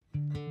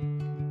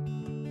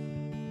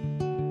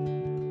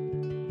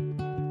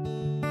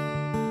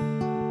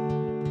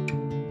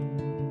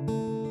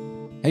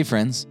Hey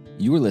friends,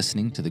 you are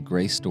listening to the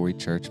Grace Story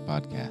Church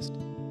podcast.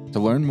 To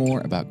learn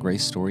more about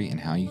Grace Story and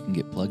how you can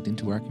get plugged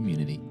into our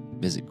community,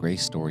 visit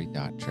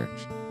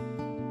gracestory.church.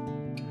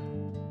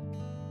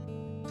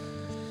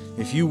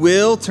 If you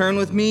will, turn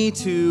with me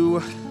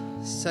to 2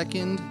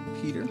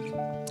 Peter,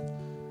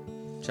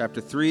 chapter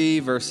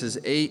 3, verses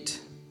 8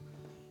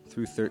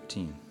 through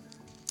 13.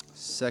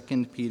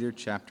 2 Peter,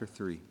 chapter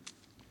 3.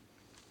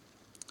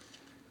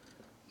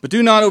 But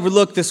do not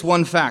overlook this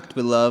one fact,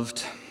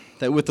 beloved,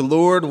 that with the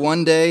Lord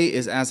 1 day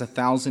is as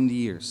 1,000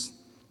 years,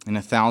 and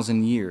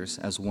 1,000 years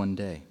as 1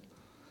 day.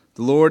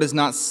 The Lord is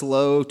not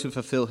slow to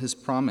fulfill his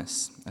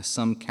promise, as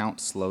some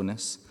count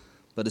slowness,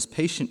 but is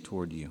patient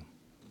toward you,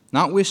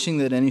 not wishing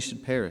that any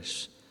should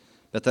perish,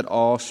 but that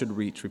all should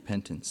reach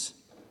repentance.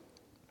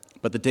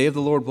 But the day of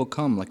the Lord will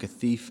come like a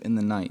thief in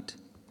the night,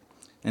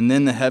 and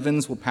then the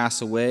heavens will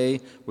pass away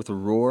with a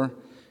roar,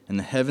 and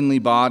the heavenly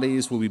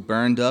bodies will be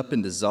burned up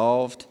and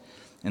dissolved,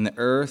 and the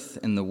earth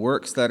and the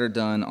works that are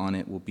done on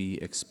it will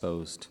be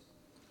exposed.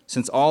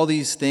 Since all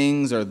these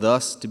things are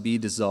thus to be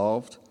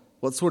dissolved,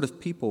 what sort of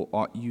people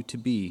ought you to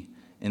be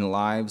in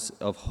lives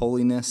of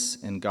holiness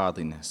and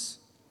godliness,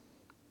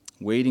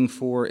 waiting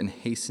for and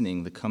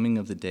hastening the coming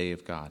of the day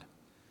of God,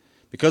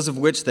 because of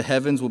which the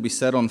heavens will be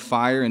set on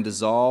fire and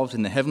dissolved,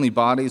 and the heavenly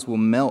bodies will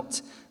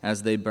melt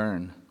as they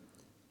burn.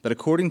 But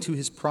according to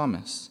his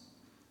promise,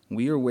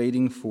 we are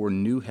waiting for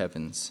new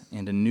heavens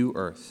and a new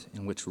earth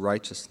in which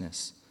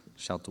righteousness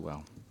shall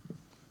dwell.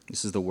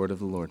 This is the word of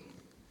the Lord.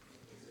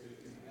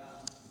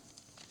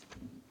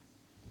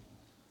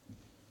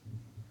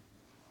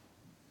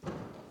 All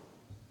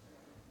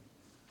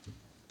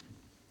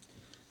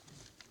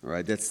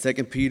right, that's 2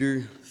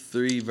 Peter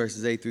 3,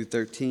 verses 8 through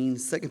 13.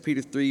 2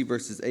 Peter 3,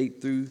 verses 8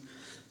 through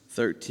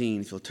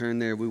 13. If you'll turn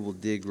there, we will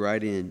dig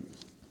right in.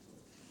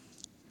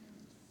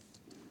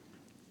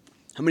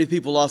 How many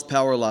people lost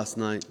power last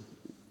night?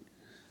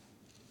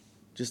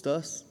 Just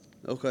us?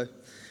 Okay.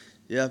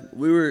 Yeah,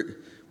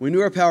 we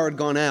knew our power had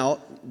gone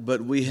out, but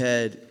we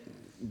had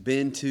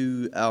been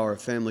to our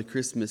family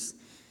Christmas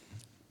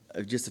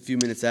just a few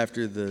minutes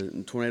after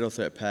the tornado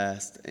threat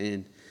passed,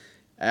 and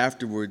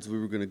afterwards we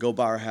were going to go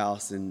by our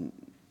house and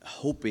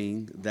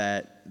hoping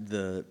that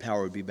the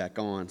power would be back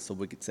on so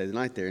we could stay the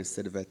night there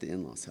instead of at the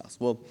in-laws' house.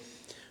 Well,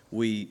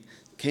 we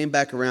came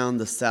back around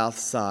the south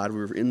side. We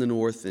were in the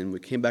north, and we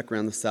came back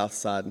around the south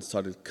side and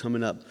started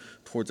coming up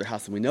towards our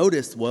house, and we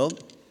noticed, well,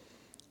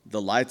 the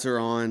lights are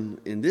on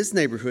in this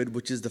neighborhood,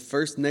 which is the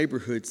first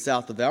neighborhood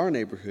south of our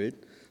neighborhood.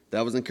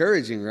 That was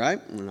encouraging, right?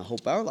 And I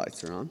hope our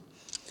lights are on.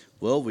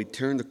 Well, we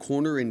turn the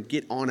corner and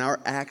get on our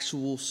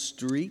actual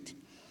street,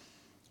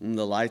 and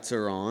the lights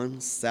are on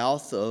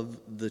south of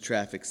the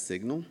traffic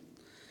signal.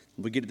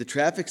 We get to the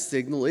traffic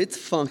signal, it's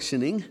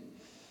functioning.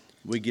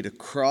 We get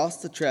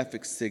across the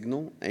traffic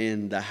signal,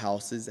 and the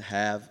houses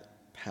have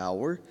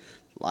power.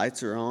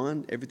 Lights are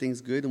on,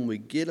 everything's good, and we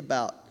get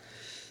about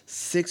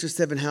 6 or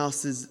 7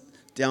 houses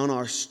down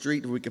our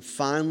street where we could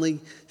finally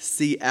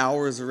see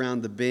ours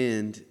around the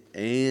bend,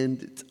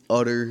 and it's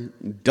utter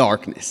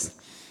darkness.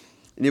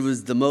 And it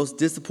was the most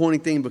disappointing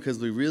thing because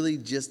we really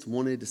just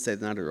wanted to stay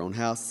the night at our own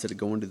house instead of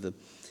going to the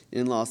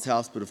in-laws'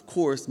 house. But of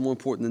course, more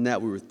important than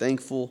that, we were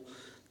thankful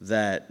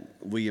that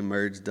we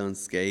emerged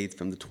unscathed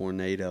from the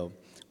tornado.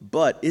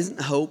 But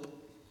isn't hope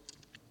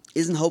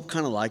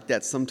kind of like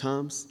that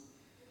sometimes?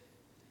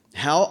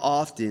 How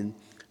often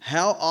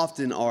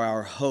are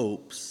our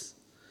hopes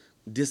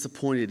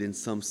disappointed in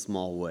some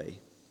small way?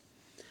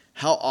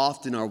 How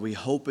often are we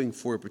hoping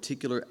for a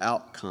particular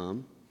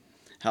outcome?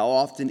 How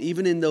often,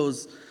 even in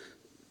those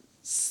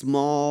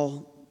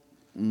small,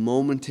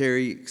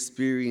 momentary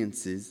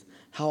experiences,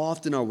 how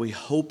often are we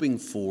hoping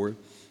for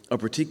a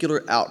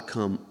particular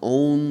outcome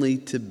only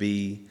to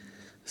be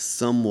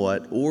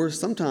somewhat or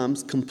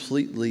sometimes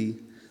completely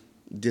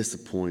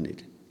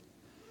disappointed?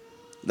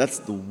 That's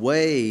the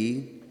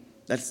way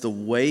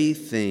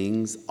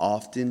things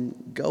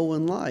often go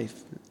in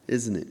life,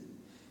 isn't it?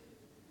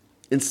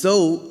 And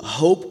so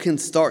hope can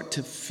start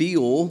to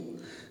feel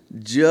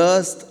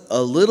just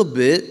a little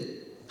bit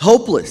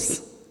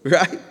hopeless,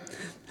 right?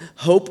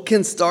 Hope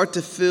can start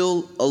to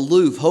feel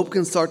aloof. Hope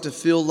can start to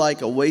feel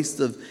like a waste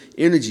of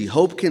energy.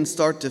 Hope can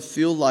start to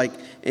feel like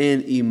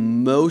an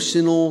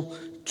emotional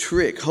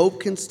trick.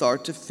 Hope can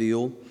start to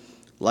feel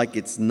like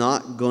it's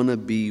not going to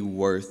be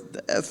worth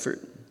the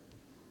effort.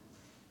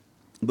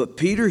 But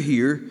Peter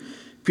here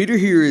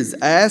is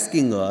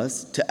asking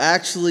us to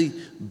actually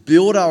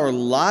build our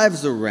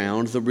lives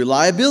around the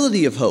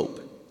reliability of hope.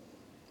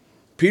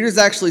 Peter's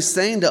actually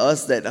saying to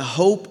us that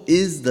hope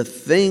is the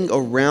thing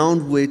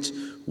around which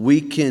we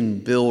can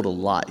build a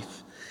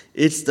life.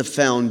 It's the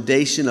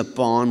foundation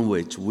upon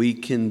which we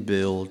can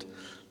build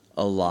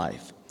a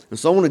life. And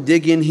so I want to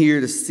dig in here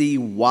to see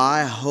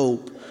why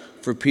hope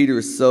for Peter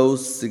is so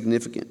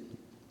significant.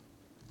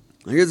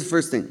 Now, here's the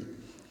first thing.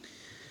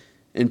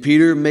 And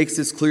Peter makes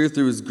this clear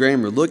through his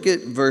grammar. Look at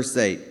verse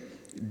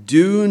 8.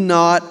 Do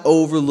not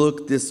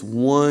overlook this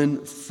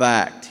one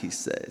fact, he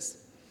says.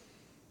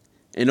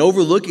 And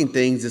overlooking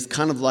things is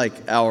kind of like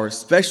our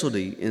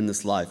specialty in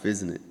this life,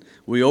 isn't it?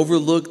 We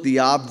overlook the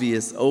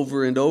obvious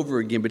over and over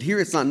again. But here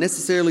it's not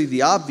necessarily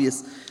the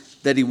obvious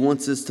that he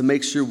wants us to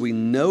make sure we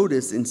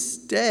notice.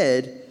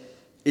 Instead,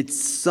 it's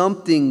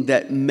something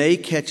that may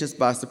catch us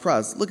by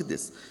surprise. Look at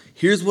this.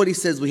 Here's what he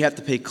says we have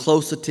to pay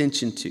close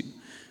attention to,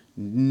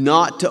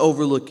 not to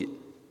overlook it.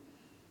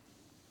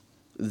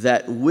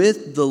 That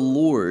with the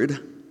Lord,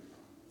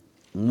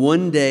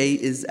 one day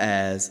is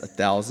as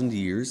 1,000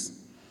 years,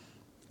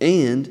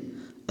 and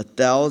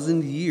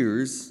 1,000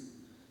 years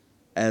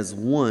as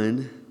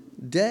one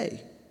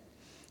day.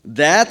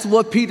 That's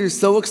what Peter's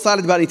so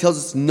excited about. He tells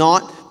us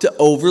not to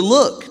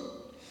overlook.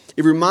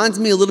 It reminds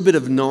me a little bit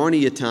of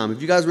Narnia time.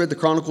 Have you guys read the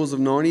Chronicles of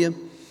Narnia?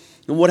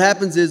 And what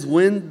happens is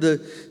when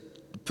the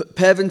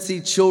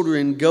Pevensey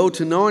children go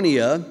to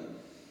Narnia,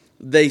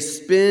 they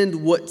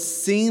spend what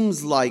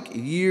seems like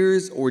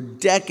years or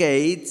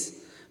decades,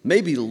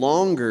 maybe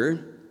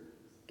longer.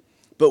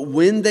 But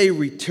when they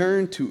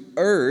return to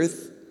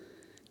earth,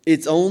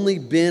 it's only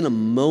been a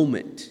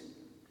moment.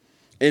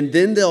 And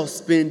then they'll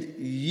spend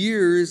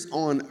years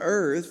on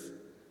earth,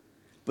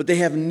 but they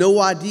have no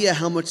idea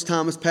how much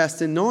time has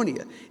passed in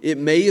Narnia. It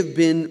may have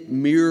been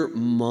mere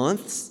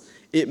months.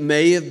 It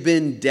may have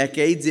been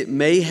decades. It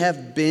may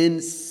have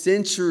been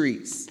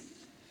centuries.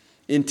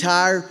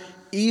 Entire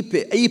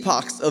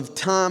epochs of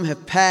time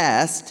have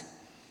passed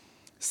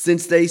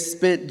since they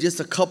spent just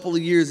a couple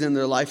of years in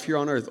their life here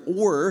on earth.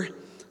 Or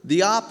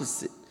the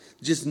opposite,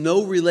 just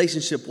no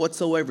relationship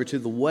whatsoever to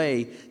the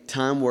way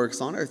time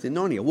works on earth in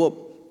Narnia.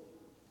 Well,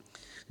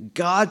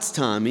 God's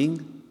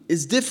timing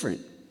is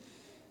different.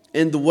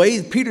 And the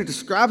way Peter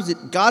describes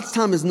it, God's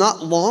time is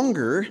not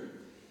longer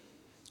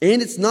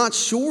and it's not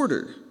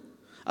shorter.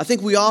 I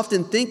think we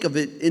often think of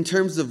it in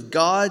terms of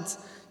God's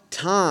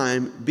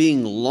time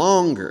being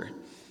longer,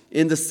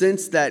 in the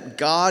sense that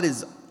God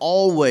is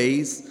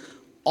always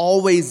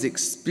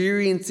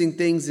experiencing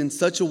things in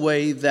such a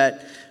way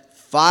that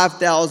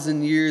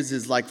 5,000 years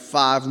is like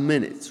 5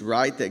 minutes,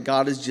 right? That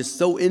God is just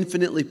so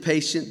infinitely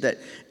patient that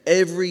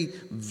every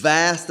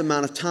vast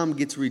amount of time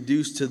gets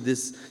reduced to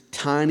this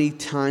tiny,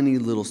 tiny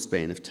little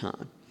span of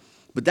time.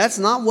 But that's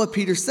not what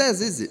Peter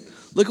says, is it?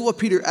 Look at what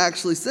Peter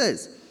actually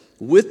says.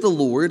 With the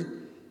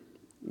Lord,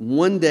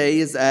 one day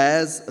is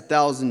as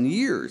 1,000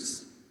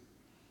 years,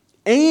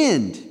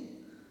 and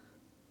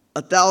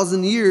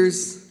 1,000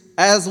 years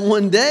as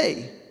one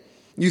day.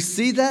 You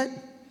see that?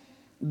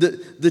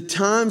 The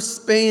time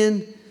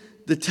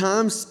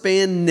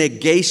span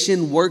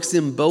negation works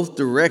in both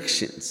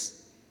directions.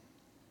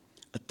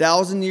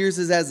 1,000 years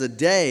is as a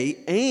day,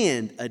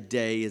 and a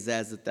day is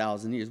as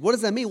 1,000 years. What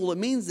does that mean? Well, it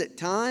means that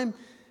time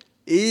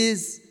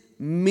is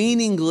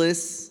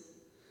meaningless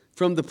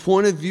from the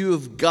point of view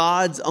of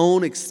God's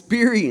own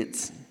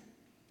experience.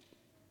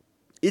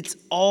 It's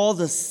all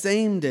the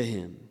same to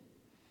him.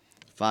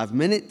 5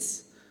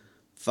 minutes,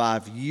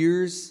 5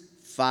 years,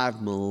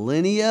 5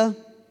 millennia.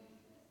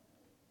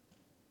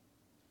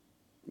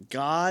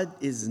 God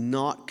is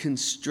not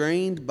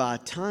constrained by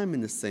time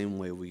in the same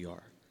way we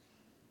are.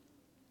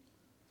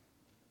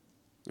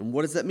 And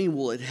what does that mean?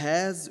 Well, it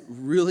has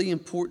really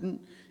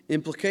important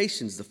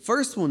implications. The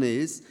first one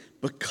is,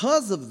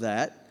 because of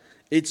that,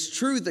 it's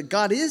true that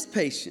God is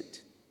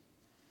patient.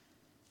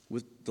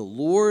 With the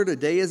Lord, a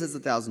day is as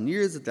 1,000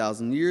 years,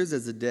 1,000 years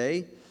as a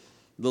day.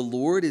 The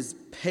Lord is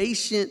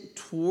patient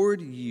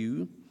toward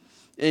you.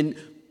 And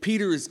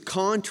Peter is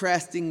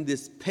contrasting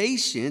this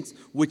patience,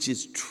 which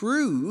is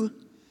true,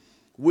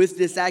 with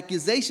this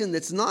accusation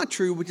that's not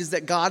true, which is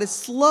that God is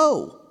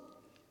slow.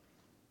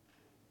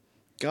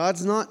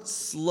 God's not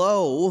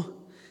slow.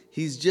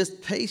 He's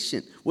just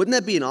patient. Wouldn't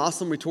that be an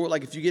awesome retort?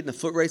 Like if you get in a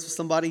foot race with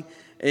somebody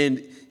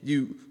and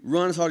you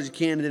run as hard as you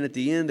can, and then at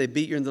the end they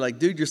beat you and they're like,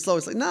 dude, you're slow.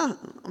 It's like, nah,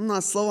 I'm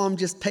not slow. I'm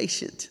just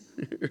patient.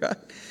 Right?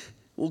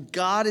 Well,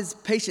 God is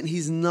patient.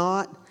 He's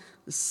not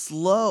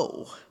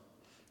slow.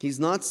 He's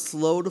not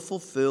slow to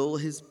fulfill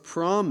his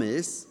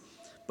promise,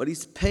 but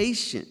he's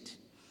patient.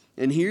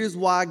 And here's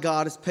why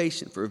God is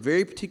patient, for a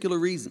very particular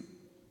reason.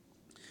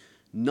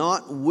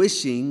 Not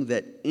wishing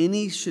that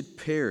any should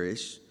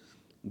perish,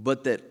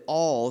 but that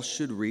all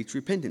should reach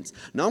repentance.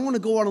 Now, I'm going to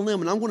go on a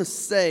limb, and I'm going to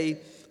say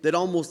that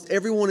almost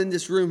everyone in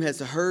this room has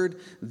heard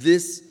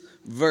this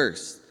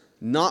verse.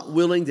 Not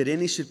willing that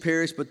any should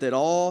perish, but that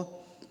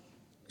all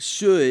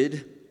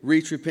should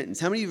reach repentance.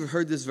 How many of you have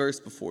heard this verse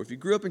before? If you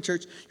grew up in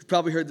church, you've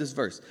probably heard this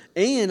verse.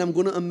 And I'm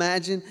going to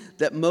imagine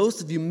that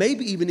most of you,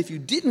 maybe even if you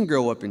didn't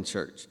grow up in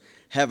church,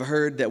 have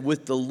heard that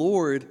with the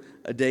Lord,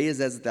 a day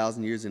is as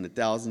 1,000 years, and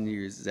 1,000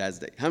 years is as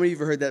a day. How many of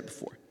you have heard that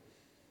before?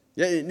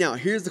 Yeah. Now,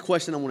 here's the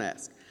question I want to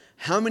ask.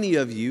 How many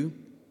of you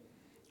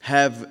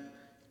have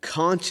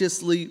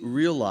consciously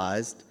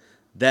realized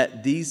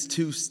that these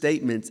two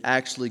statements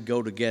actually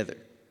go together?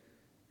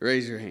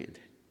 Raise your hand.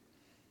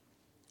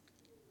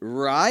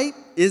 Right?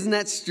 Isn't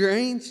that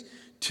strange?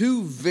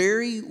 Two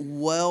very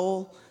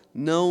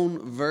well-known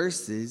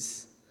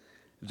verses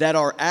that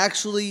are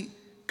actually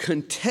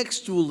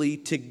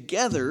contextually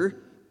together.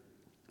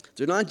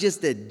 They're not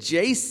just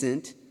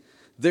adjacent.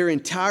 Their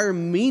entire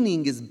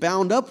meaning is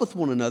bound up with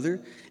one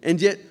another.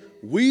 And yet,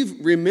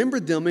 we've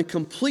remembered them in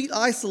complete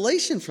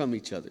isolation from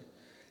each other.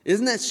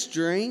 Isn't that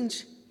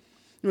strange?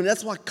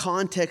 That's why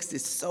context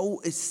is so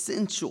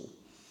essential,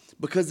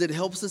 because it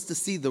helps us to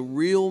see the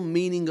real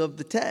meaning of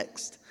the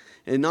text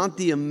and not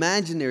the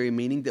imaginary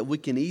meaning that we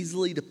can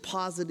easily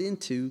deposit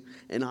into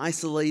an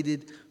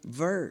isolated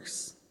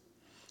verse.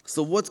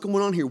 So what's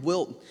going on here?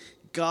 Well,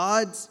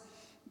 God's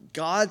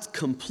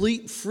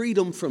complete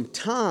freedom from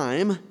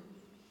time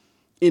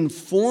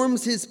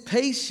informs his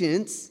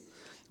patience,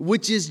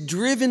 which is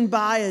driven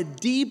by a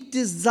deep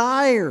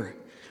desire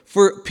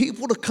for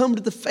people to come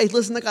to the faith.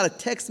 Listen, I got a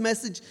text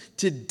message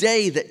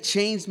today that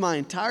changed my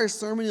entire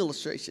sermon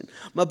illustration.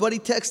 My buddy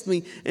texts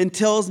me and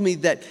tells me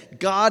that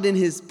God in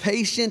his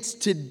patience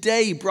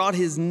today brought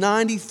his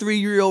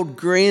 93-year-old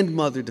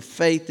grandmother to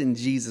faith in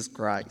Jesus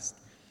Christ.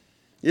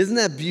 Isn't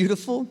that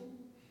beautiful?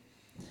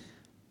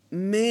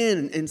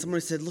 Man, and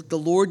somebody said, look, the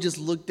Lord just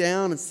looked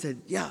down and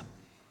said, yeah,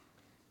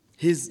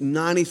 his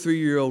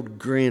 93-year-old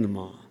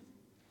grandma,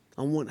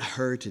 I want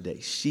her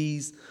today.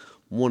 She's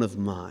one of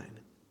mine.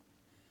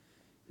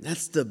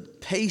 That's the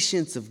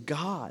patience of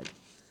God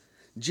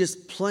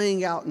just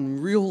playing out in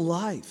real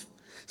life.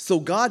 So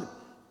God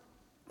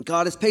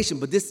is patient,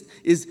 but this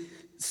is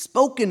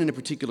spoken in a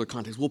particular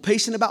context. Well,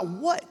 patient about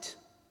what?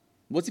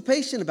 What's he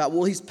patient about?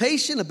 Well, he's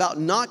patient about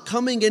not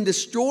coming and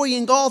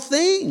destroying all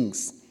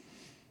things.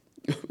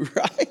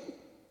 Right?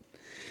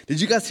 Did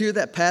you guys hear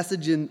that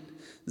passage in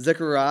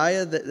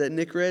Zechariah that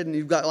Nick read? And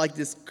you've got like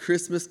this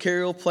Christmas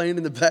carol playing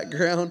in the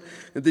background.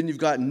 And then you've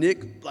got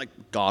Nick, like,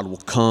 God will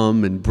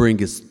come and bring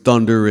his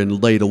thunder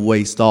and lay to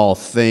waste all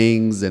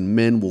things, and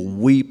men will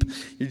weep.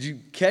 Did you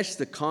catch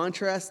the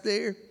contrast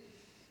there?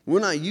 We're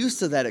not used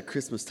to that at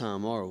Christmas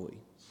time, are we?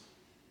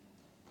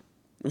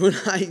 We're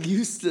not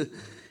used to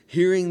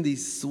hearing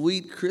these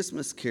sweet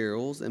Christmas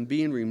carols and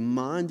being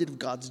reminded of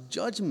God's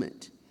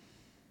judgment.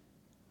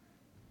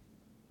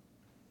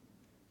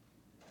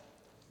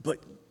 But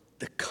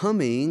the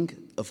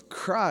coming of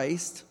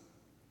Christ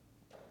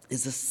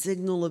is a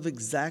signal of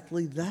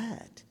exactly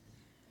that.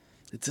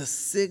 It's a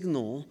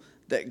signal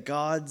that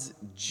God's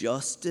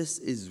justice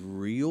is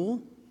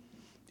real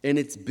and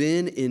it's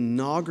been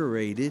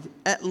inaugurated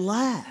at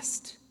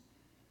last.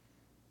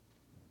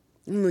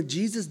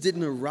 Jesus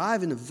didn't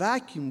arrive in a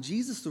vacuum.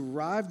 Jesus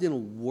arrived in a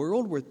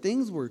world where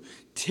things were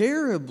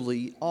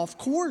terribly off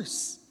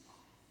course.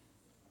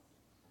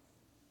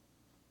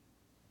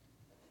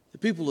 The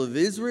people of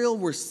Israel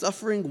were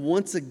suffering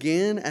once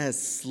again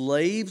as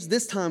slaves,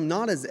 this time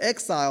not as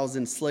exiles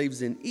and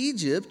slaves in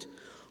Egypt,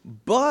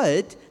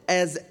 but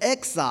as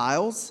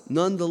exiles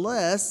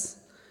nonetheless,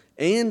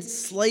 and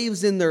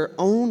slaves in their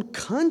own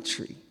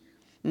country,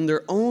 in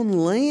their own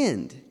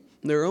land,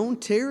 in their own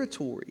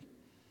territory.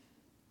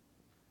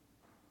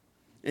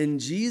 And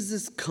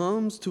Jesus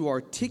comes to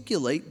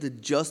articulate the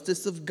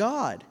justice of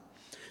God.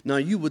 Now,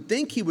 you would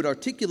think he would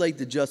articulate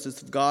the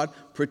justice of God,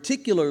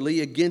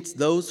 particularly against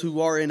those who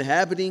are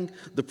inhabiting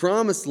the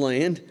promised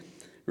land,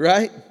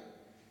 right?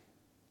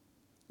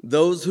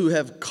 Those who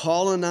have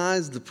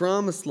colonized the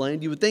promised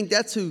land. You would think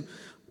that's who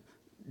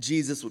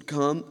Jesus would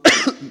come,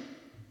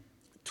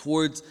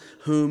 towards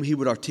whom he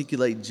would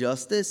articulate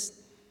justice.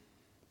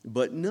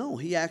 But no,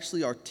 he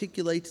actually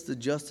articulates the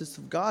justice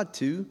of God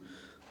to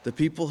the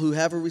people who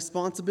have a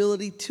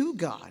responsibility to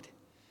God,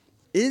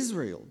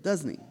 Israel,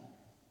 doesn't he?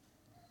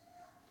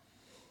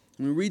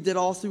 And we read that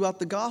all throughout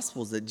the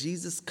Gospels, that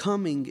Jesus'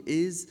 coming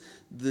is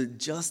the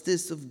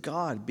justice of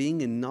God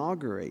being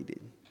inaugurated.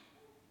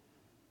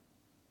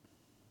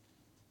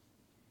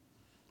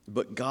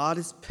 But God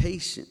is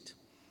patient.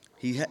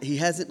 He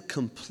hasn't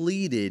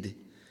completed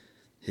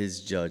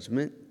his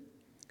judgment.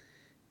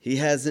 He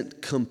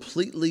hasn't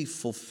completely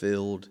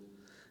fulfilled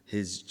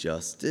his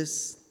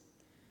justice.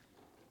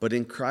 But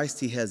in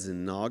Christ, he has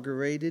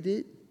inaugurated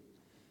it,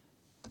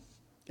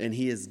 and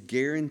he has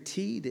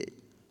guaranteed it.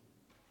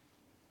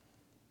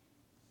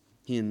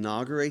 He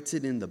inaugurates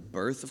it in the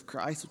birth of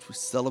Christ, which we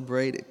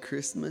celebrate at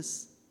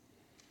Christmas.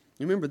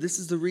 Remember, this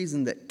is the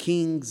reason that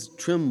kings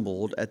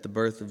trembled at the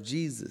birth of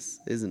Jesus,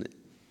 isn't it?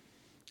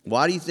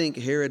 Why do you think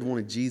Herod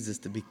wanted Jesus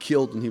to be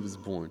killed when he was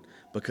born?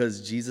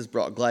 Because Jesus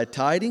brought glad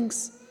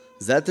tidings?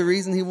 Is that the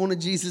reason he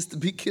wanted Jesus to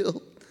be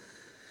killed?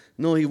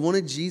 No, he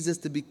wanted Jesus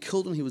to be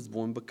killed when he was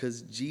born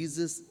because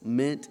Jesus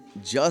meant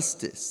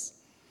justice.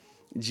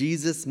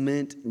 Jesus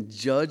meant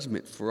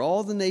judgment for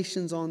all the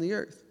nations on the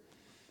earth,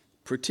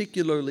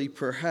 particularly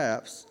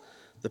perhaps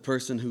the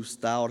person who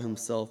styled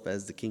himself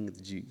as the King of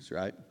the Jews,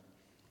 right?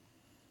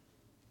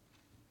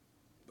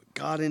 But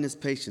God in his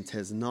patience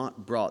has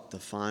not brought the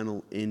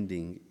final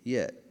ending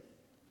yet,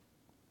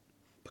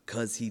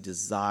 because he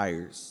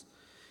desires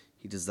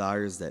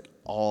that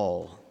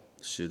all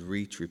should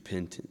reach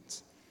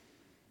repentance.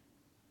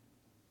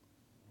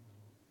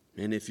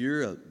 And if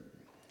you're a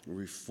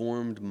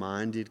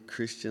reformed-minded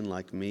Christian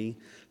like me,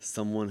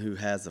 someone who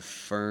has a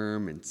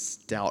firm and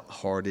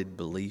stout-hearted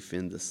belief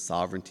in the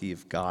sovereignty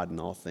of God in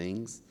all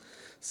things,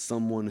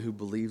 someone who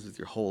believes with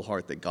your whole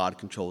heart that God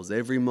controls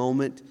every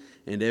moment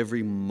and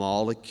every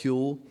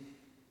molecule,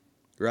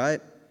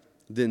 right?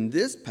 then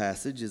this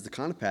passage is the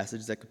kind of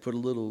passage that could put a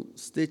little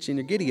stitch in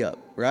your giddy up,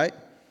 right?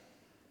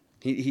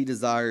 He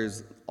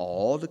desires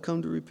all to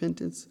come to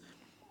repentance.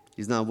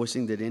 He's not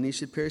wishing that any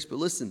should perish. But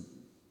listen,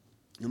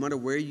 no matter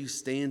where you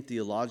stand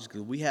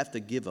theologically, we have to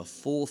give a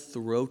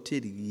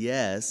full-throated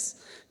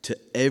yes to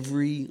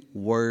every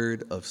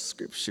word of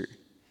Scripture.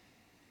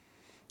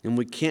 And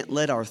we can't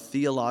let our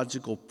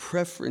theological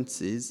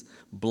preferences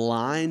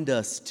blind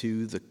us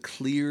to the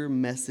clear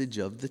message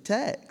of the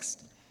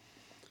text.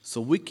 So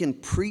we can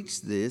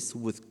preach this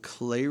with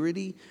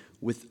clarity,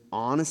 with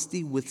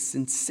honesty, with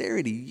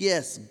sincerity.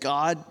 Yes,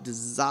 God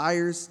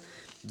desires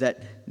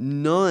that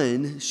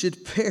none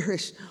should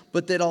perish,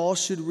 but that all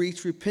should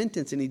reach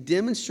repentance. And he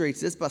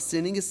demonstrates this by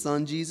sending his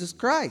son, Jesus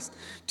Christ,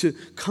 to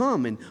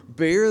come and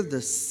bear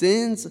the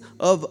sins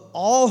of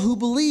all who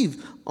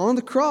believe on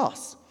the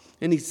cross.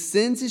 And he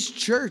sends his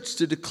church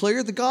to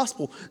declare the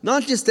gospel,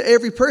 not just to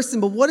every person,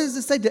 but what does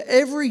it say? To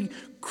every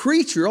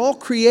creature, all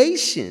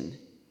creation.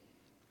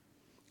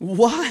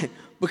 Why?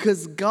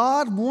 Because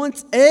God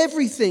wants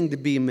everything to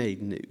be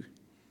made new.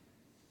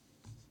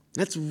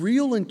 That's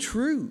real and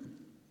true.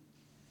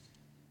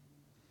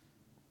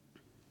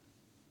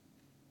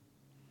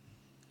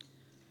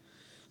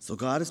 So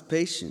God is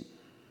patient.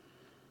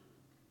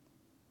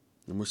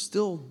 And we're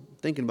still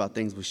thinking about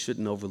things we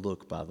shouldn't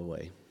overlook, by the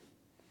way.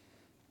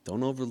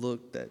 Don't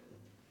overlook that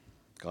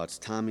God's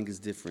timing is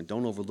different.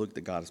 Don't overlook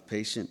that God is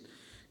patient.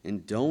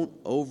 And don't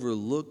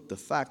overlook the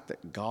fact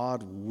that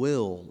God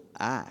will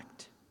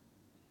act.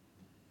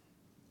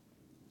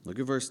 Look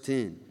at verse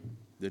 10.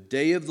 The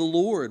day of the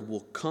Lord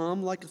will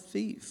come like a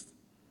thief.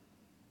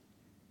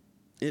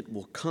 It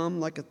will come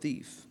like a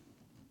thief.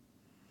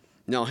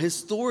 Now,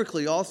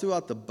 historically, all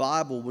throughout the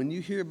Bible, when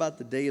you hear about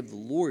the day of the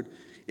Lord,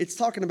 it's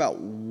talking about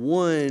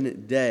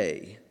one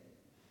day,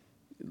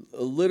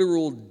 a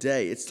literal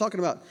day. It's talking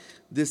about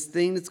this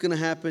thing that's going to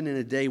happen in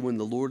a day when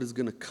the Lord is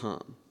going to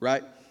come,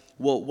 right?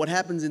 Well, what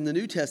happens in the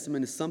New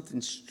Testament is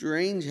something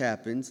strange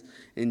happens,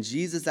 and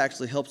Jesus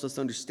actually helps us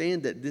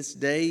understand that this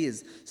day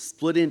is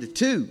split into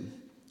two,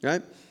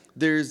 right?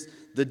 There's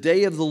the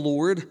day of the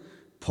Lord,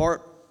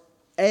 part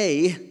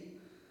A,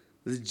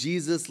 is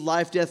Jesus'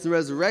 life, death, and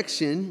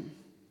resurrection.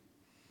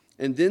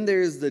 And then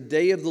there's the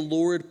day of the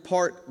Lord,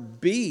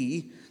 part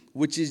B,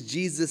 which is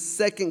Jesus'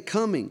 second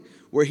coming,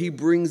 where he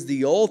brings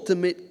the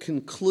ultimate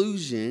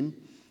conclusion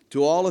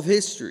to all of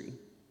history.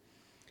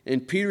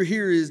 And Peter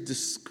here is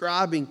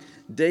describing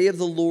day of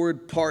the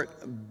Lord,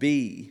 part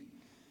B.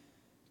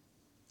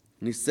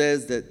 And he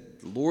says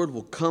that the Lord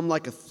will come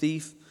like a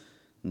thief,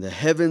 and the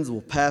heavens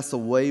will pass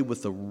away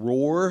with a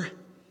roar,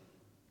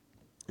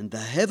 and the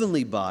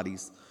heavenly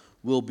bodies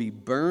will be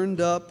burned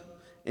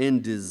up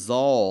and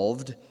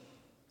dissolved,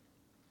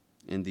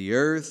 and the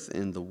earth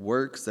and the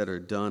works that are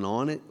done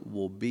on it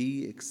will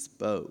be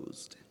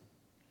exposed.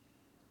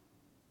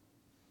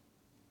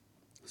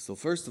 So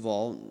first of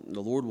all,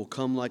 the Lord will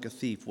come like a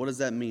thief. What does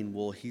that mean?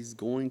 Well, he's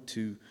going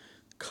to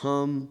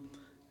come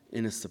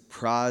in a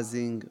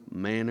surprising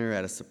manner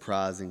at a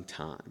surprising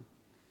time.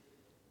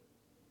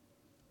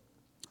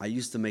 I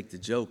used to make the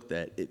joke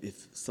that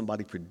if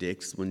somebody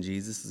predicts when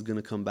Jesus is going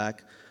to come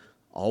back,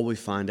 all we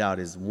find out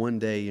is one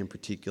day in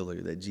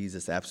particular that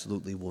Jesus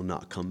absolutely will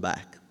not come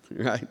back,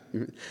 right?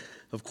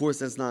 Of course,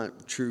 that's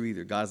not true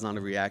either. God's not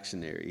a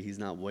reactionary. He's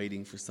not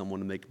waiting for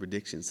someone to make a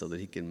prediction so that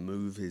he can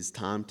move his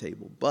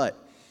timetable.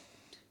 But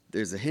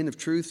there's a hint of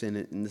truth in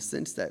it in the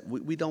sense that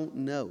we don't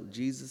know.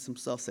 Jesus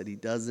himself said he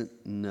doesn't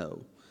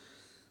know.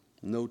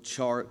 No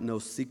chart, no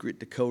secret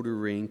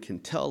decoder ring can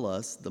tell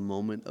us the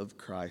moment of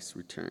Christ's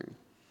return.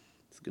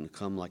 It's going to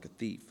come like a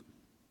thief.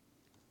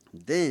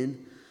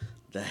 Then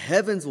the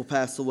heavens will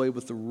pass away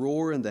with a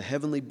roar, and the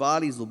heavenly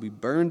bodies will be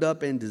burned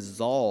up and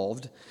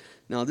dissolved.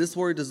 Now, this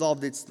word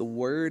dissolved, it's the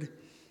word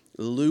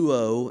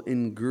luo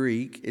in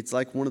Greek. It's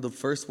like one of the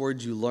first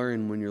words you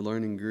learn when you're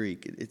learning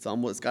Greek. It's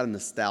got a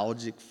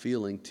nostalgic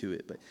feeling to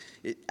it. But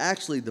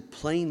actually, the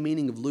plain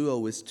meaning of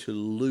luo is to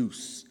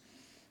loose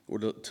or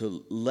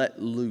to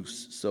let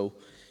loose. So,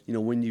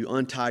 when you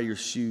untie your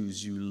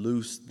shoes, you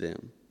loose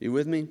them. You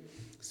with me?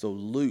 So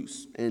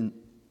loose. And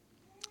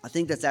I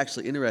think that's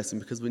actually interesting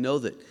because we know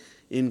that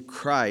in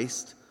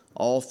Christ,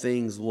 all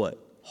things what?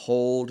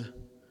 Hold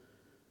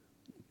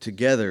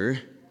together.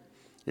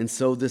 And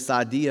so this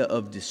idea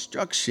of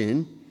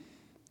destruction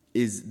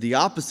is the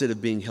opposite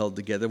of being held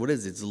together. What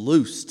is it? It's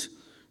loosed,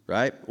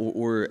 right?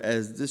 Or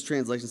as this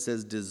translation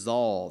says,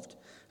 dissolved.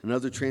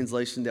 Another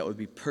translation that would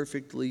be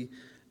perfectly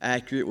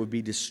accurate would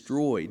be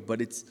destroyed.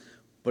 But it's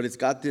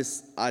got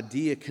this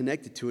idea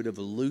connected to it of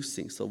a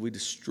loosing. So we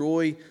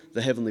destroy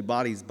the heavenly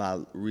bodies by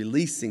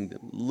releasing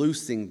them,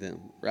 loosing them,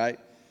 right?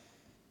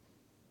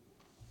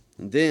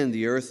 And then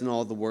the earth and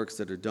all the works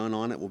that are done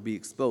on it will be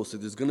exposed. So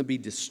there's going to be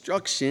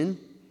destruction,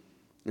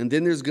 and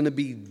then there's going to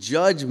be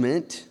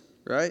judgment,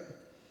 right?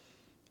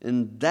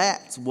 And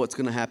that's what's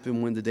going to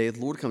happen when the day of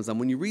the Lord comes down.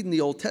 When you read in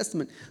the Old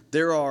Testament,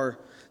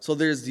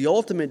 there's the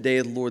ultimate day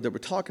of the Lord that we're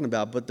talking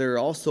about, but there are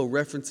also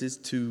references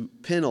to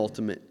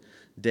penultimate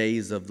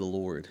days of the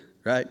Lord,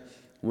 right?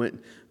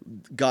 When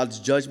God's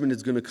judgment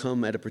is going to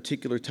come at a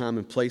particular time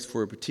and place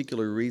for a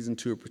particular reason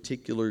to a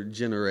particular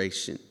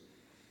generation.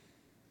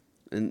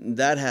 And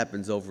that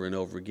happens over and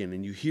over again.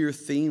 And you hear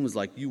themes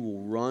like you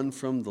will run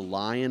from the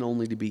lion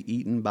only to be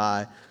eaten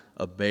by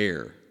a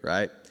bear,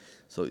 right?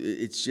 So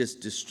it's just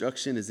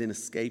destruction is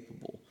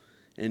inescapable.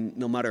 And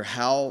no matter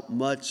how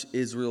much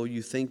Israel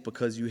you think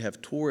because you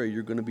have Torah,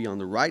 you're going to be on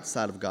the right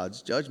side of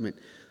God's judgment,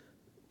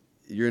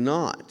 you're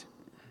not.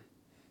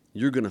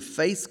 You're going to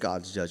face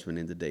God's judgment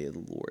in the day of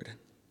the Lord.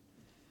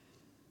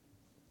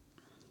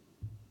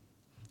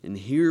 And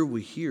here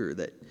we hear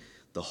that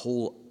the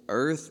whole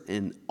earth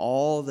and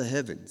all the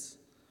heavens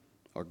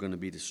are going to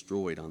be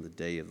destroyed on the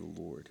day of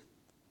the Lord.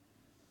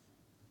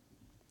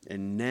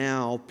 And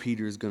now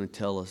Peter is going to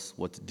tell us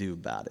what to do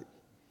about it.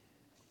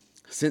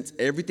 Since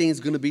everything is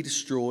going to be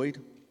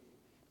destroyed,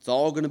 it's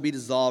all going to be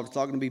dissolved, it's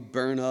all going to be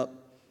burned up,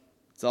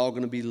 it's all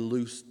going to be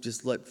loose,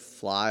 just let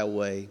fly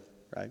away,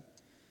 right?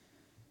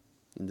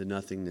 Into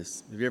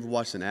nothingness. Have you ever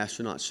watched an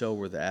astronaut show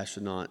where the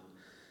astronaut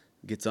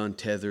gets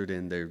untethered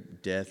and their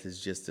death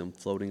is just them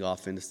floating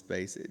off into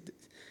space?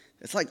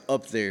 It's like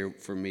up there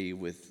for me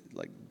with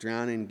like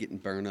drowning and getting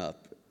burned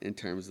up in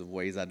terms of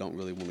ways I don't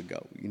really want to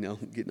go. You know,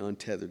 getting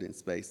untethered in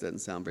space doesn't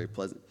sound very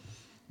pleasant.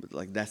 But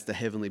like that's the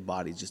heavenly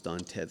body just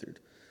untethered,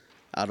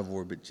 out of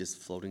orbit, just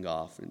floating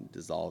off and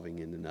dissolving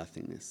into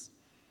nothingness.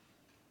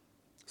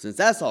 Since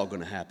that's all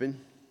going to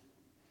happen,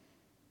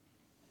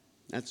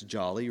 that's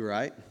jolly,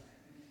 right?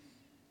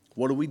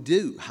 What do we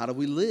do? How do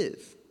we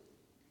live?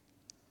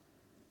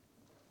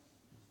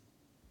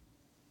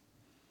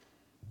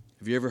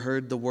 Have you ever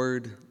heard the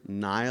word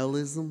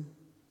nihilism?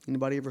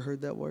 Anybody ever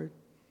heard that word?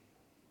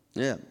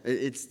 Yeah,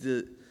 it's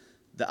the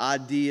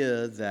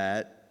idea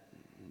that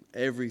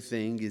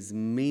everything is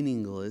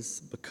meaningless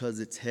because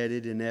it's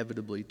headed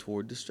inevitably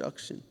toward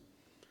destruction.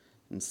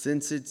 And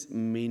since it's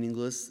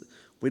meaningless,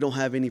 we don't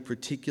have any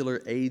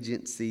particular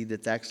agency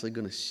that's actually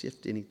going to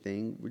shift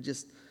anything. We're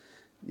just,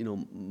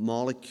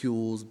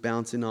 molecules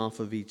bouncing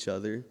off of each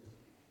other.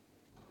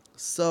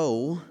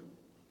 So,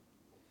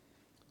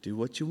 do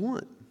what you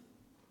want.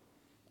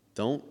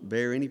 Don't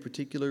bear any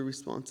particular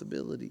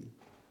responsibility.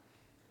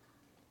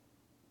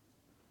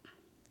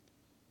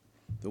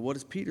 But what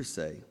does Peter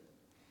say?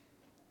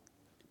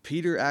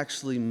 Peter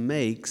actually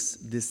makes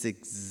this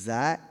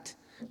exact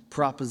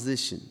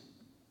proposition.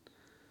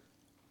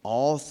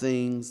 All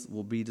things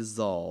will be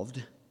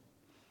dissolved.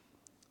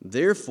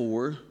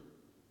 Therefore,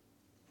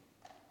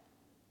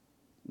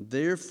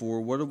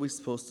 what are we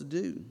supposed to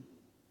do?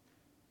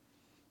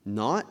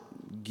 Not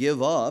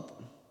give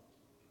up.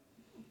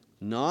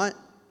 Not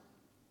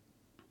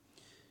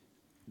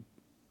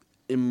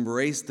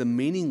embrace the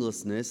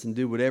meaninglessness and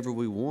do whatever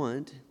we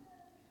want.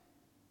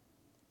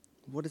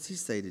 What does he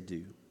say to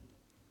do?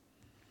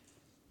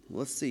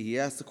 Let's see. He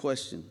asks the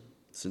question,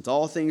 since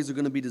all things are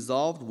going to be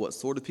dissolved, what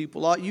sort of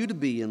people ought you to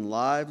be in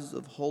lives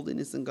of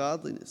holiness and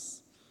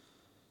godliness?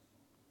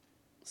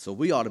 So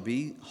we ought to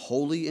be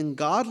holy and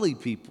godly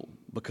people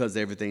because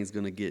everything's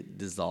going to get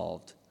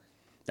dissolved.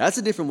 That's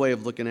a different way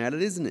of looking at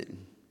it, isn't it?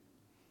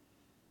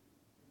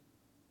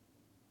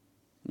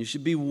 You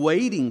should be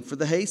waiting for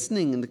the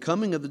hastening and the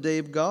coming of the day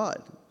of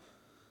God,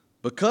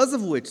 because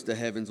of which the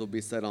heavens will be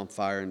set on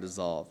fire and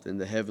dissolved, and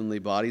the heavenly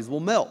bodies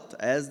will melt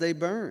as they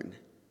burn.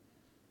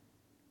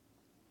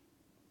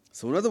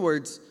 So in other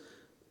words,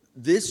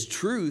 this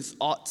truth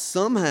ought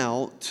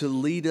somehow to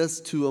lead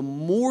us to a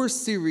more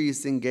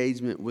serious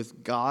engagement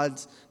with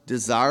God's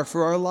desire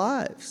for our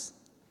lives.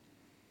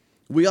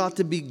 We ought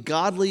to be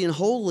godly and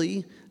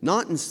holy,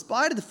 not in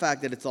spite of the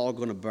fact that it's all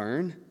going to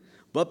burn,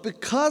 but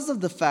because of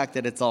the fact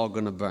that it's all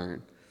going to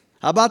burn.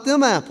 How about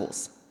them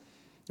apples?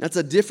 That's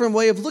a different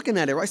way of looking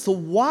at it, right? So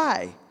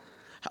why?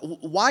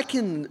 Why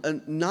can a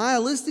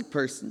nihilistic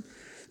person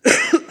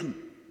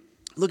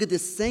look at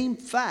this same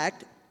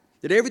fact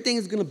that everything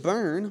is going to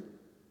burn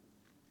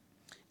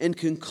and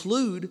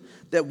conclude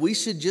that we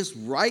should just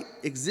write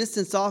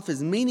existence off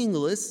as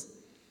meaningless?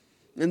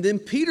 And then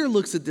Peter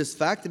looks at this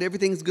fact that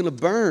everything is going to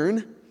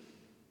burn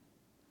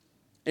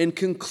and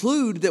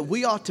conclude that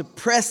we ought to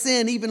press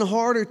in even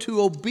harder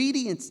to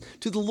obedience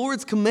to the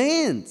Lord's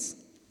commands.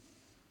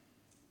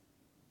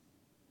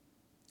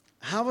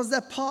 How is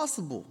that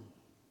possible?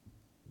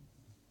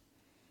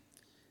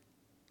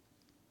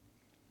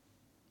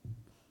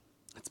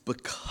 It's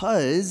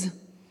because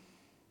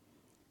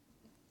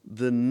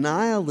the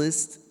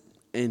nihilist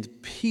and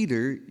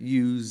Peter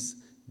use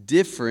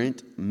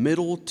different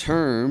middle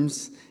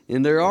terms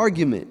in their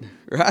argument,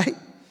 right?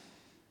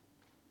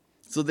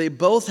 So they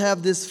both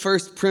have this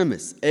first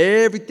premise.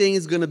 Everything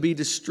is going to be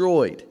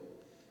destroyed.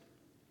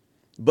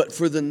 But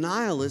for the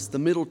nihilist, the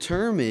middle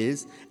term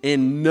is,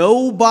 and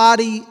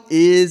nobody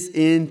is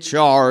in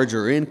charge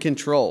or in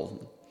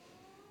control.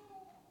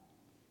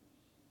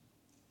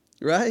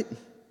 Right?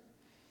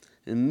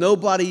 And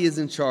nobody is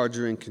in charge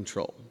or in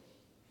control.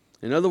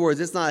 In other words,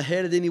 it's not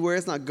headed anywhere.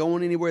 It's not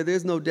going anywhere.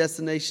 There's no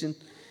destination.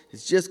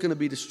 It's just going to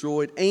be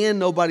destroyed. And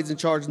nobody's in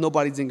charge.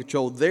 Nobody's in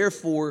control.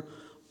 Therefore,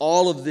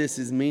 all of this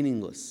is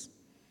meaningless.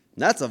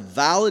 And that's a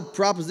valid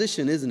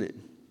proposition, isn't it?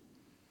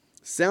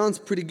 Sounds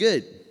pretty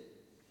good.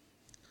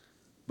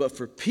 But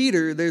for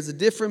Peter, there's a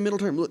different middle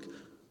term. Look,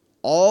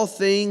 all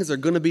things are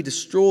going to be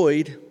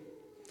destroyed,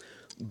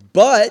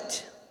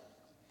 but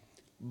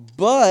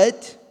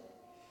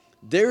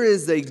there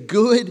is a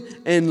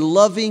good and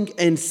loving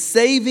and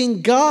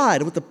saving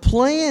God with a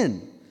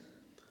plan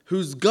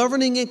who's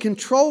governing and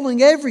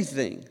controlling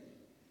everything.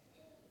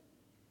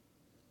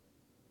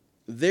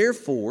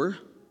 Therefore,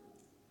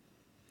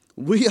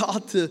 we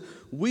ought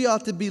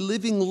to be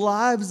living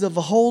lives of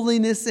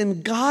holiness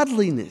and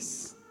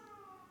godliness.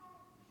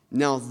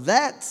 Now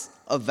that's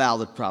a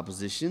valid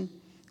proposition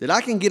that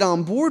I can get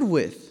on board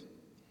with,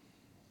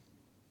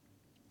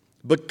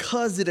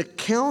 because it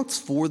accounts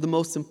for the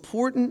most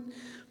important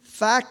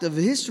fact of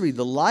history,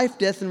 the life,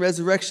 death, and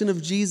resurrection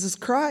of Jesus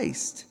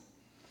Christ.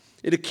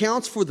 It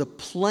accounts for the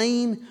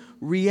plain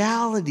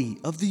reality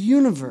of the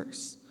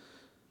universe.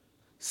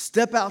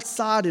 Step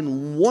outside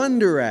and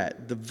wonder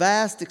at the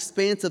vast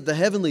expanse of the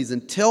heavenlies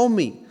and tell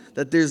me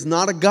that there's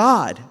not a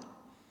God.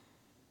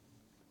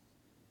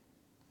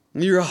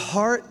 Your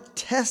heart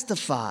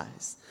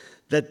testifies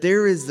that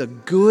there is a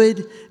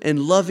good and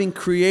loving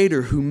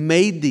Creator who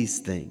made these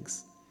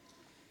things.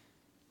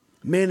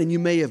 Man, and you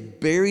may have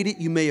buried it,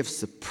 you may have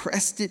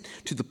suppressed it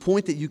to the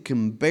point that you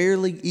can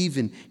barely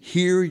even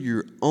hear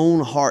your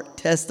own heart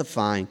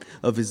testifying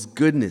of His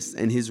goodness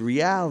and His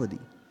reality.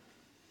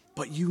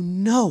 But you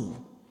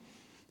know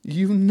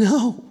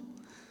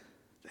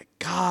that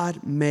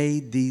God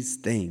made these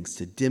things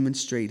to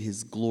demonstrate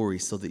His glory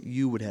so that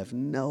you would have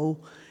no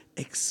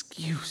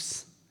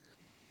excuse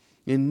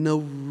and no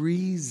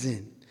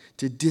reason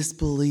to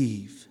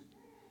disbelieve.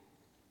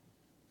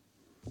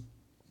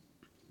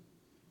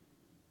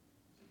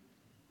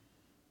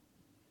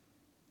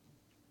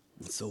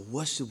 And so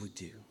what should we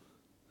do?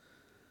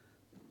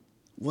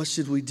 What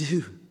should we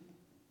do?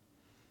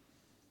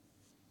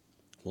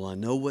 Well, I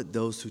know what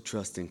those who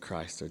trust in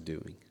Christ are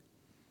doing.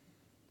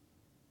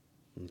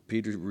 And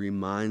Peter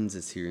reminds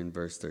us here in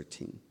verse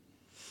 13.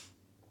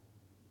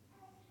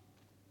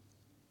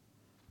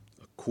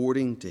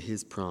 According to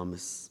His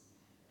promise,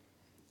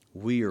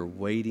 we are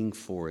waiting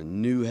for a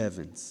new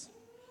heavens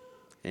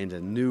and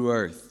a new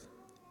earth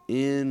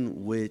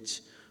in which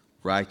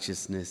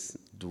righteousness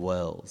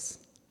dwells.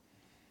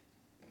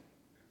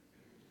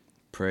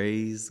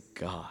 Praise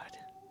God.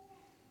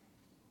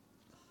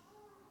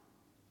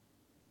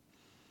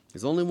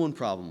 There's only one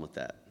problem with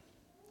that.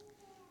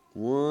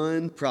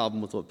 One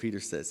problem with what Peter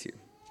says here.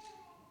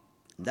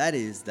 That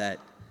is that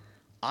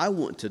I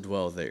want to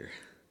dwell there.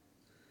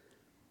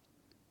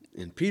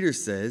 And Peter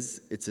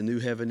says it's a new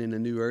heaven and a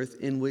new earth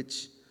in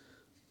which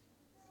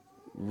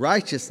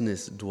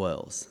righteousness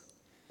dwells.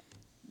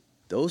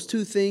 Those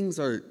two things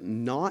are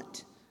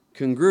not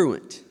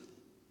congruent.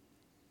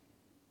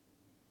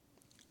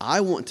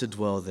 I want to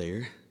dwell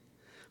there,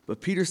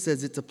 but Peter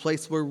says it's a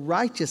place where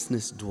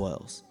righteousness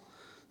dwells.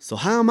 So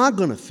how am I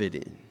going to fit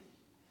in?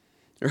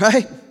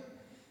 Right?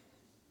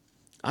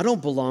 I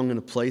don't belong in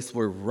a place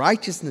where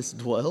righteousness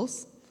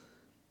dwells.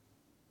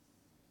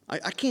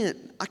 I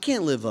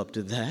can't live up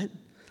to that.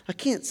 I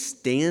can't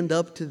stand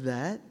up to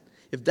that.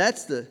 If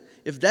that's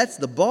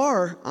the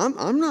bar,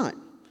 I'm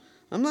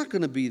not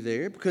going to be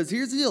there, because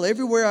here's the deal.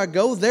 Everywhere I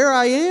go, there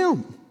I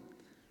am.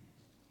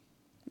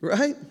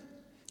 Right?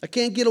 I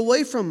can't get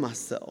away from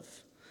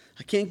myself.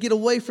 I can't get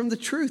away from the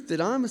truth that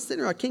I'm a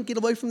sinner. I can't get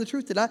away from the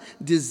truth that I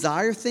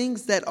desire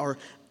things that are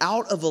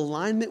out of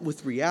alignment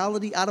with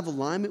reality, out of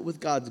alignment with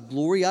God's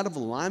glory, out of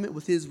alignment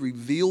with His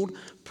revealed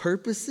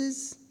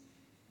purposes.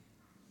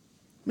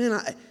 Man,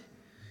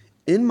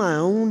 in my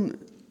own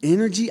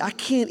energy, I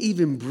can't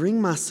even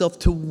bring myself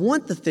to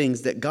want the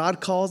things that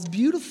God calls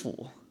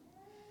beautiful.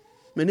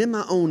 Man, in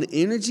my own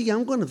energy,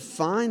 I'm going to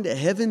find a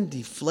heaven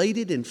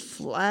deflated and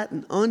flat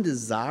and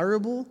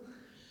undesirable.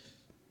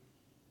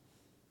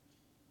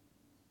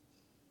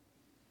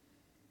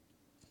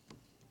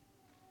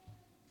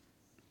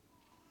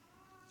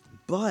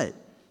 But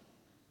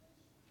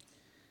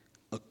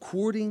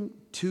according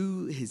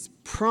to His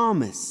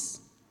promise,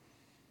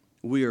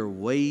 we are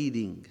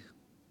waiting.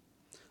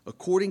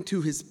 According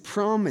to His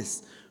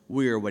promise,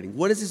 we are waiting.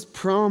 What is His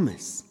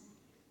promise?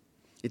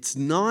 It's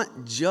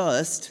not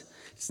just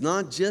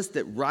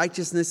that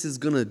righteousness is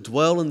going to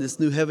dwell in this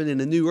new heaven and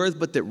a new earth,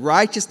 but that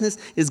righteousness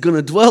is going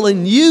to dwell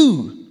in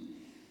you.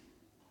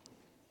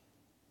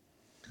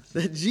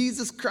 That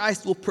Jesus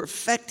Christ will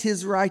perfect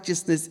His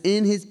righteousness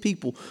in His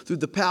people through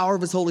the power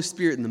of His Holy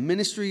Spirit and the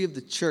ministry of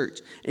the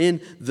church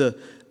and the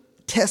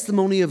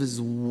testimony of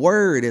His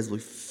word as we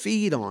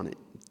feed on it,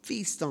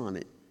 feast on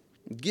it,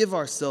 give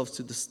ourselves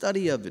to the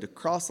study of it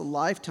across a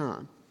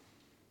lifetime.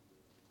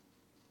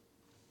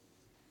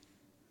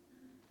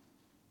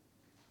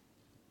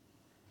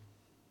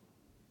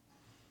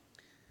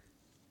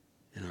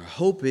 And our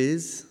hope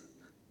is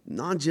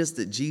not just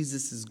that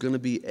Jesus is going to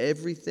be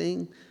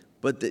everything,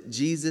 but that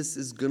Jesus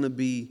is going to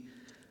be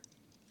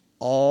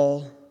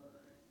all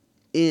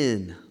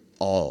in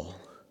all.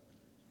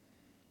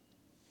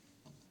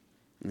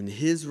 And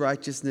His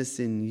righteousness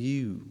in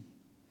you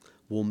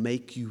will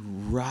make you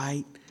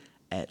right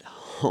at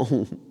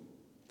home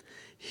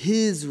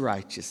His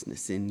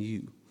righteousness in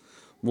you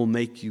will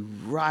make you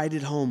right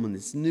at home in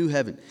this new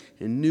heaven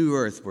and new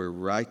earth where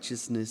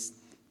righteousness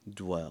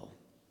dwell.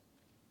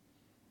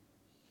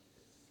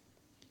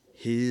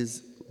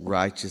 His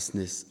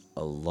righteousness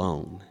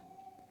alone.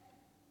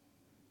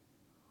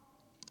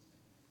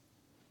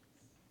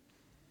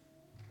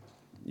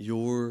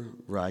 Your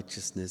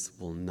righteousness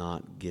will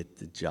not get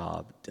the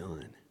job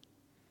done.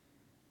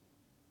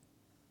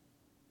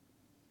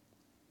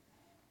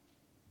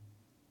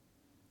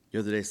 The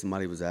other day,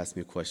 somebody was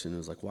asking me a question. It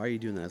was like, why are you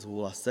doing that? I said,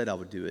 well, I said I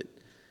would do it.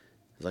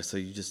 It was like, so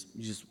you just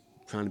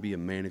trying to be a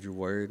man of your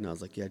word? And I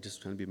was like, yeah,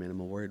 just trying to be a man of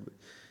my word. But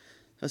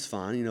that's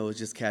fine. You know, it's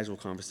just casual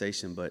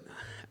conversation. But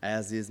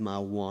as is my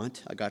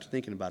wont, I got to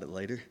thinking about it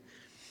later.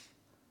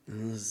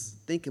 And I was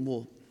thinking,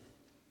 well,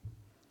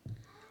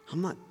 I'm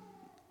not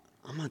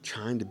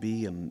trying to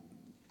be a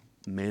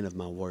man of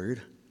my word.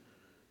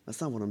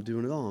 That's not what I'm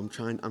doing at all. I'm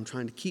trying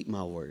to keep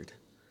my word.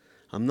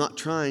 I'm not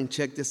trying,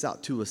 check this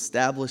out, to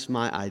establish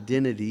my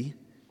identity.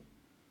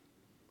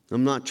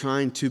 I'm not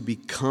trying to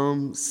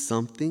become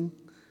something.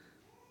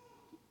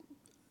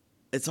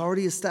 It's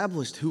already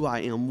established who I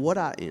am, what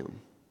I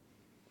am.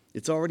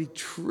 It's already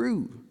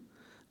true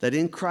that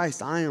in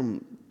Christ I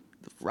am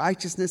the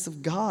righteousness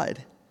of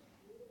God.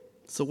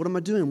 So what am I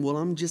doing? Well,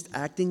 I'm just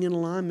acting in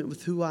alignment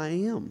with who I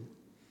am.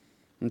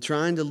 I'm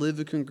trying to live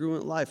a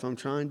congruent life. I'm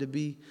trying to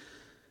be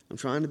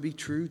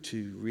true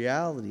to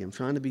reality. I'm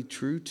trying to be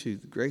true to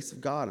the grace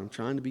of God. I'm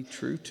trying to be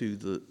true to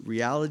the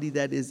reality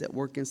that is at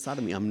work inside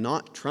of me. I'm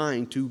not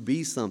trying to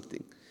be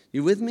something.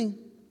 You with me?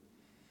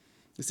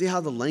 You see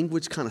how the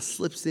language kind of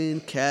slips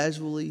in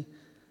casually?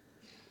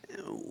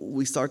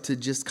 We start to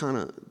just kind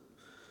of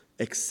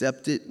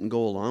accept it and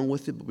go along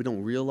with it, but we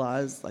don't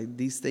realize like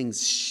these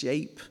things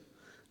shape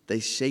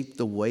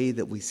the way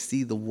that we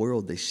see the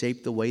world. They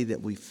shape the way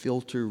that we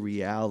filter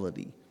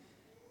reality.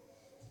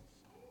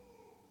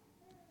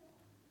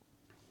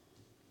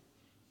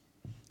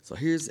 So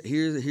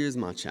here's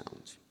my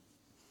challenge.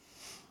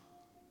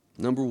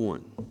 Number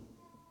one,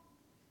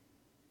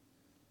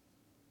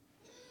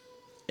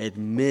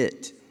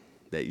 admit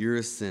that you're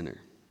a sinner.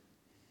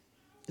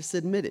 Just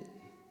admit it.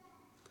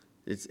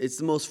 It's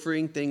the most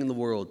freeing thing in the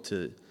world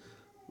to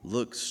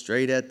look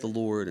straight at the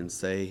Lord and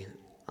say,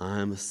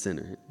 I'm a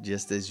sinner,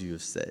 just as you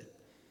have said.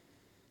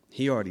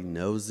 He already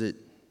knows it.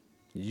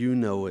 You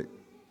know it.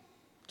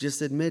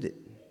 Just admit it.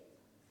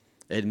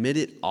 Admit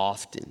it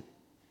often.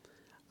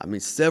 I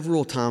mean,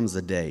 several times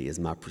a day is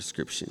my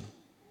prescription,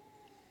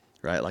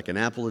 right? Like an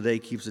apple a day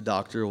keeps the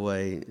doctor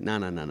away. No.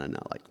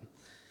 Like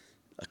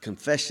a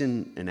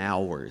confession an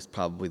hour is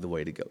probably the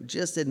way to go.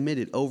 Just admit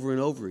it over and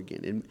over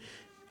again.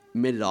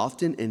 Admit it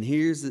often. And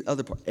here's the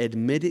other part.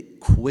 Admit it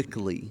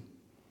quickly.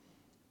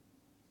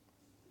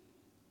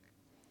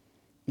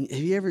 Have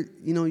you ever,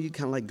 you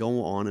kind of like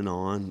go on and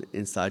on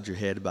inside your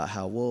head about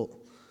how, well,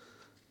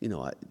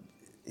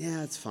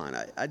 it's fine.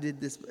 I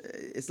did this.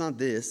 It's not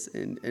this.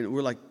 And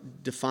we're like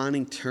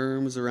defining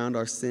terms around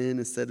our sin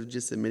instead of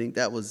just admitting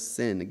that was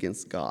sin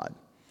against God.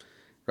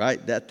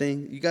 Right? That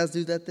thing. You guys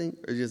do that thing?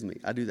 Or just me?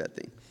 I do that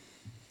thing.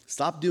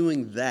 Stop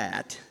doing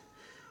that.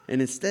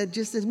 And instead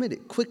just admit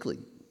it quickly.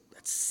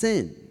 That's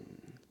sin.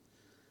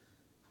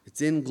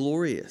 It's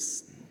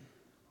inglorious.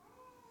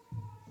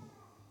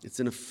 It's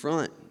an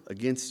affront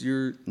against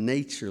your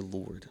nature,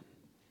 Lord.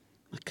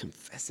 I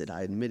confess it.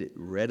 I admit it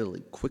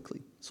readily,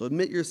 quickly. So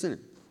admit you're a sinner.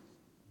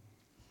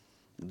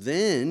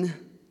 Then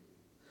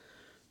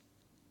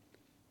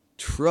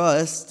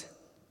trust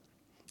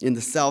in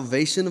the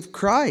salvation of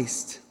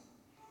Christ.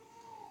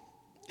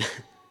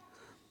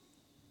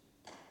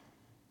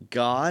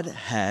 God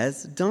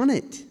has done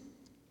it.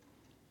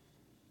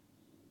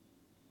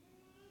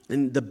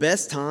 And the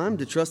best time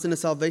to trust in the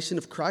salvation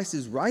of Christ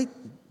is right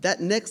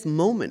that next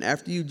moment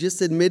after you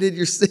just admitted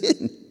your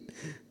sin.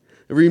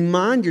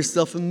 Remind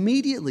yourself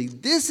immediately,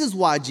 this is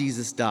why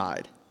Jesus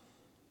died.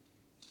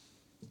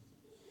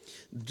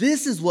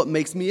 This is what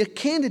makes me a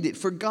candidate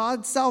for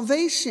God's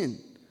salvation.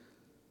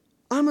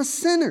 I'm a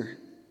sinner.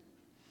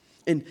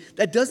 And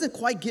that doesn't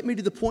quite get me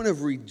to the point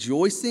of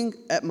rejoicing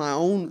at my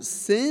own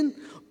sin,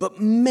 but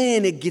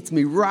man, it gets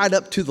me right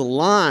up to the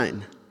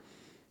line.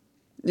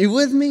 You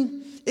with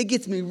me? It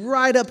gets me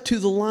right up to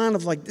the line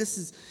of like,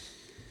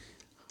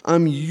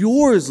 I'm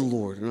yours,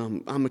 Lord,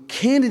 and I'm a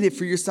candidate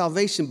for your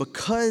salvation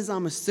because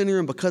I'm a sinner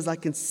and because I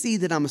can see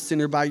that I'm a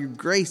sinner by your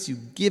grace.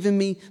 You've given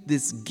me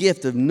this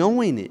gift of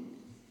knowing it.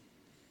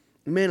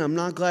 Man, I'm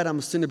not glad I'm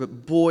a sinner,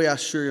 but boy, I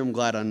sure am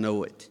glad I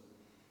know it.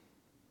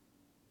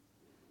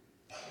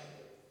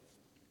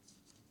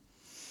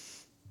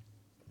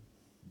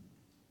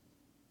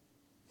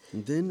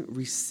 And then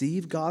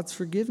receive God's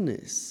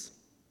forgiveness.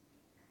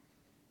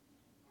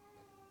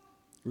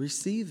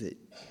 Receive it.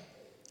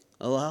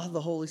 Allow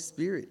the Holy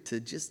Spirit to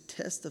just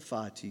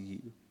testify to you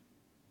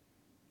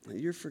that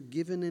you're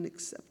forgiven and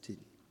accepted.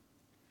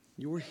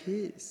 You're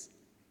His.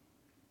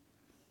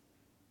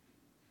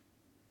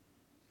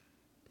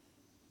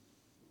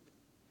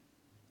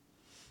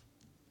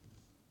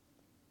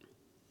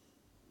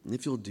 And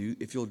if you'll do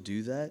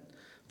that,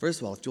 first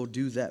of all, if you'll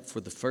do that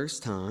for the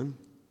first time,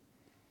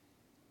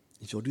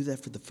 if you'll do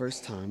that for the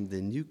first time,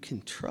 then you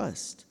can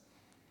trust.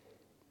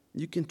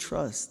 You can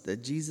trust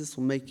that Jesus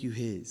will make you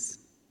his.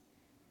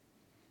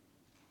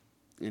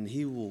 And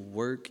he will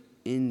work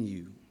in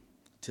you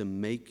to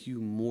make you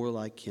more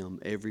like him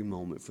every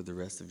moment for the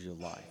rest of your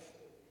life.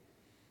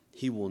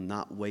 He will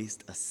not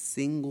waste a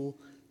single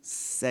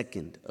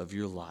second of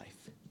your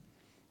life.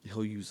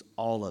 He'll use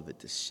all of it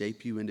to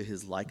shape you into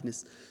his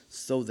likeness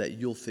so that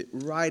you'll fit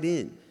right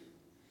in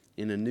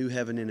a new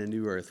heaven and a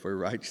new earth where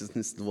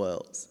righteousness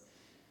dwells.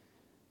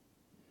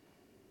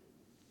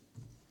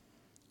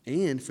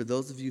 And for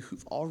those of you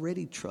who've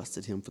already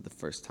trusted him for the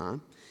first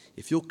time,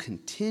 if you'll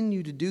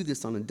continue to do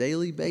this on a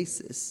daily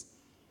basis,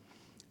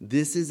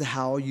 this is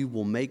how you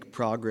will make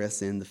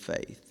progress in the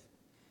faith.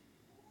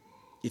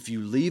 If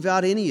you leave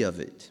out any of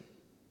it,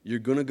 you're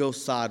going to go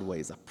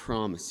sideways, I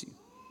promise you.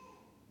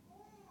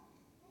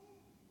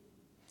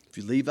 If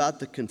you leave out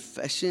the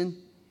confession,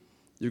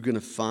 you're going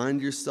to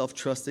find yourself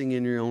trusting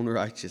in your own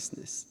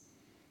righteousness.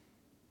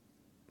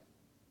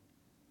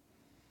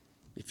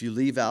 If you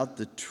leave out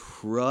the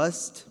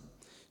trust,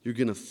 you're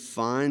going to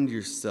find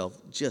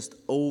yourself just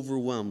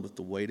overwhelmed with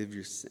the weight of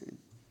your sin.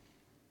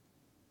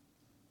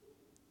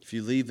 If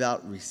you leave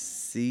out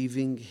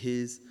receiving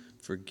his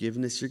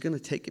forgiveness, you're going to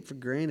take it for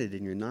granted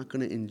and you're not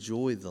going to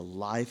enjoy the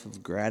life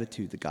of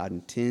gratitude that God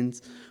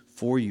intends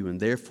for you. And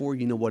therefore,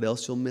 you know what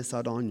else you'll miss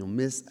out on? You'll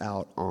miss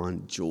out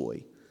on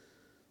joy,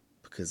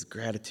 because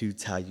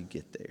gratitude's how you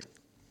get there.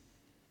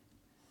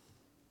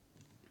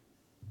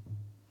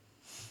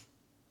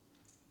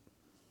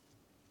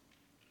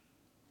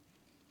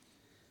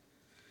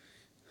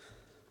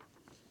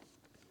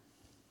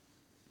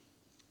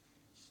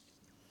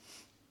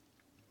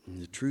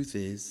 And the truth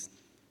is,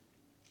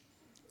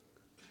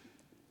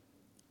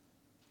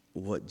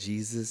 what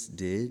Jesus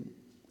did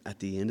at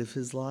the end of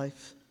his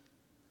life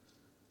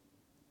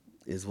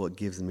is what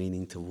gives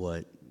meaning to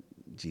what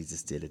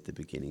Jesus did at the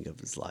beginning of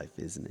his life,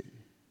 isn't it?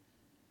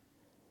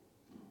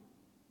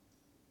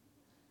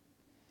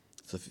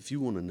 So if you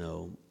want to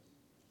know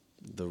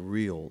the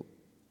real,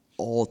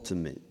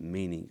 ultimate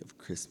meaning of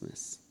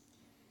Christmas,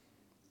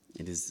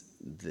 it is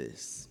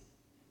this: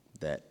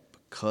 that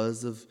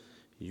because of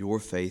your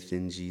faith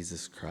in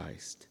Jesus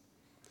Christ,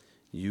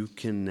 you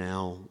can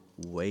now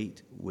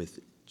wait with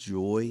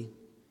joy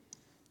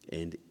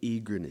and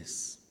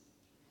eagerness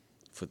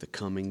for the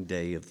coming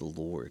day of the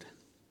Lord,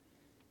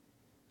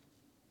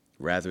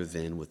 rather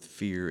than with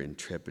fear and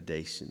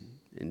trepidation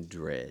and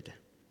dread.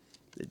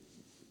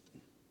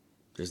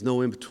 There's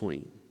no in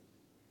between.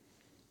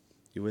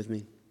 You with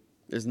me?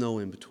 There's no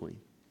in between.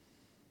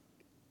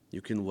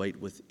 You can wait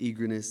with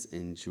eagerness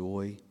and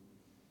joy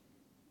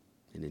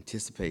and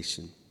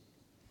anticipation,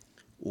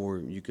 or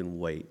you can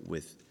wait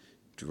with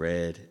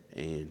dread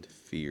and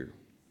fear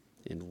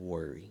and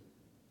worry.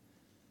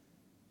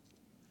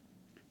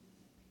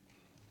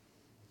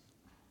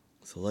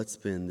 So let's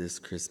spend this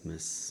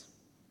Christmas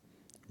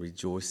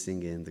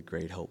rejoicing in the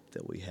great hope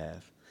that we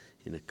have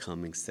in a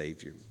coming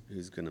Savior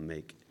who's going to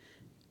make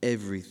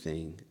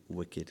everything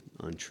wicked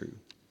untrue.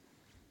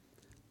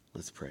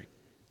 Let's pray.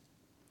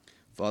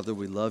 Father,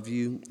 we love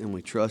you and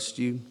we trust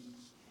you.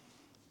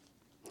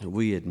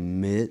 We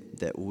admit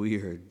that we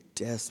are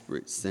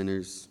desperate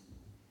sinners.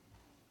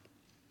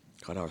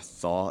 God, our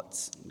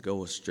thoughts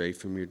go astray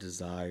from your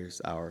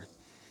desires. Our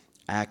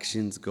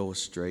actions go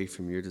astray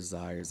from your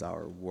desires.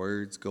 Our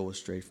words go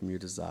astray from your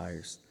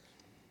desires.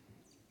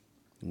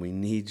 And we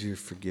need your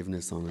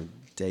forgiveness on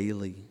a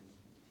daily,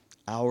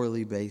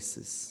 hourly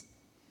basis.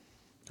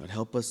 God,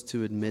 help us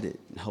to admit it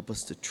and help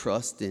us to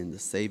trust in the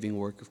saving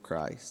work of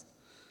Christ.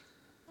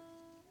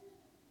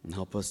 And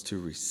help us to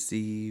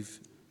receive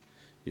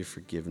your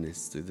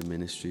forgiveness through the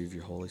ministry of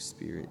your Holy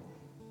Spirit.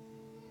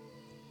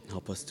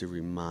 Help us to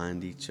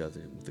remind each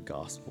other of the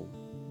gospel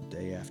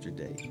day after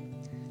day.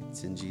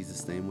 It's in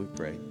Jesus' name we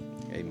pray.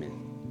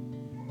 Amen.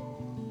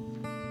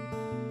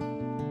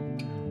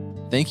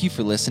 Thank you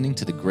for listening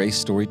to the Grace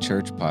Story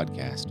Church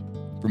podcast.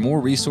 For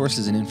more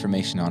resources and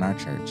information on our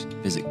church,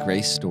 visit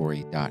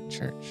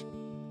gracestory.church.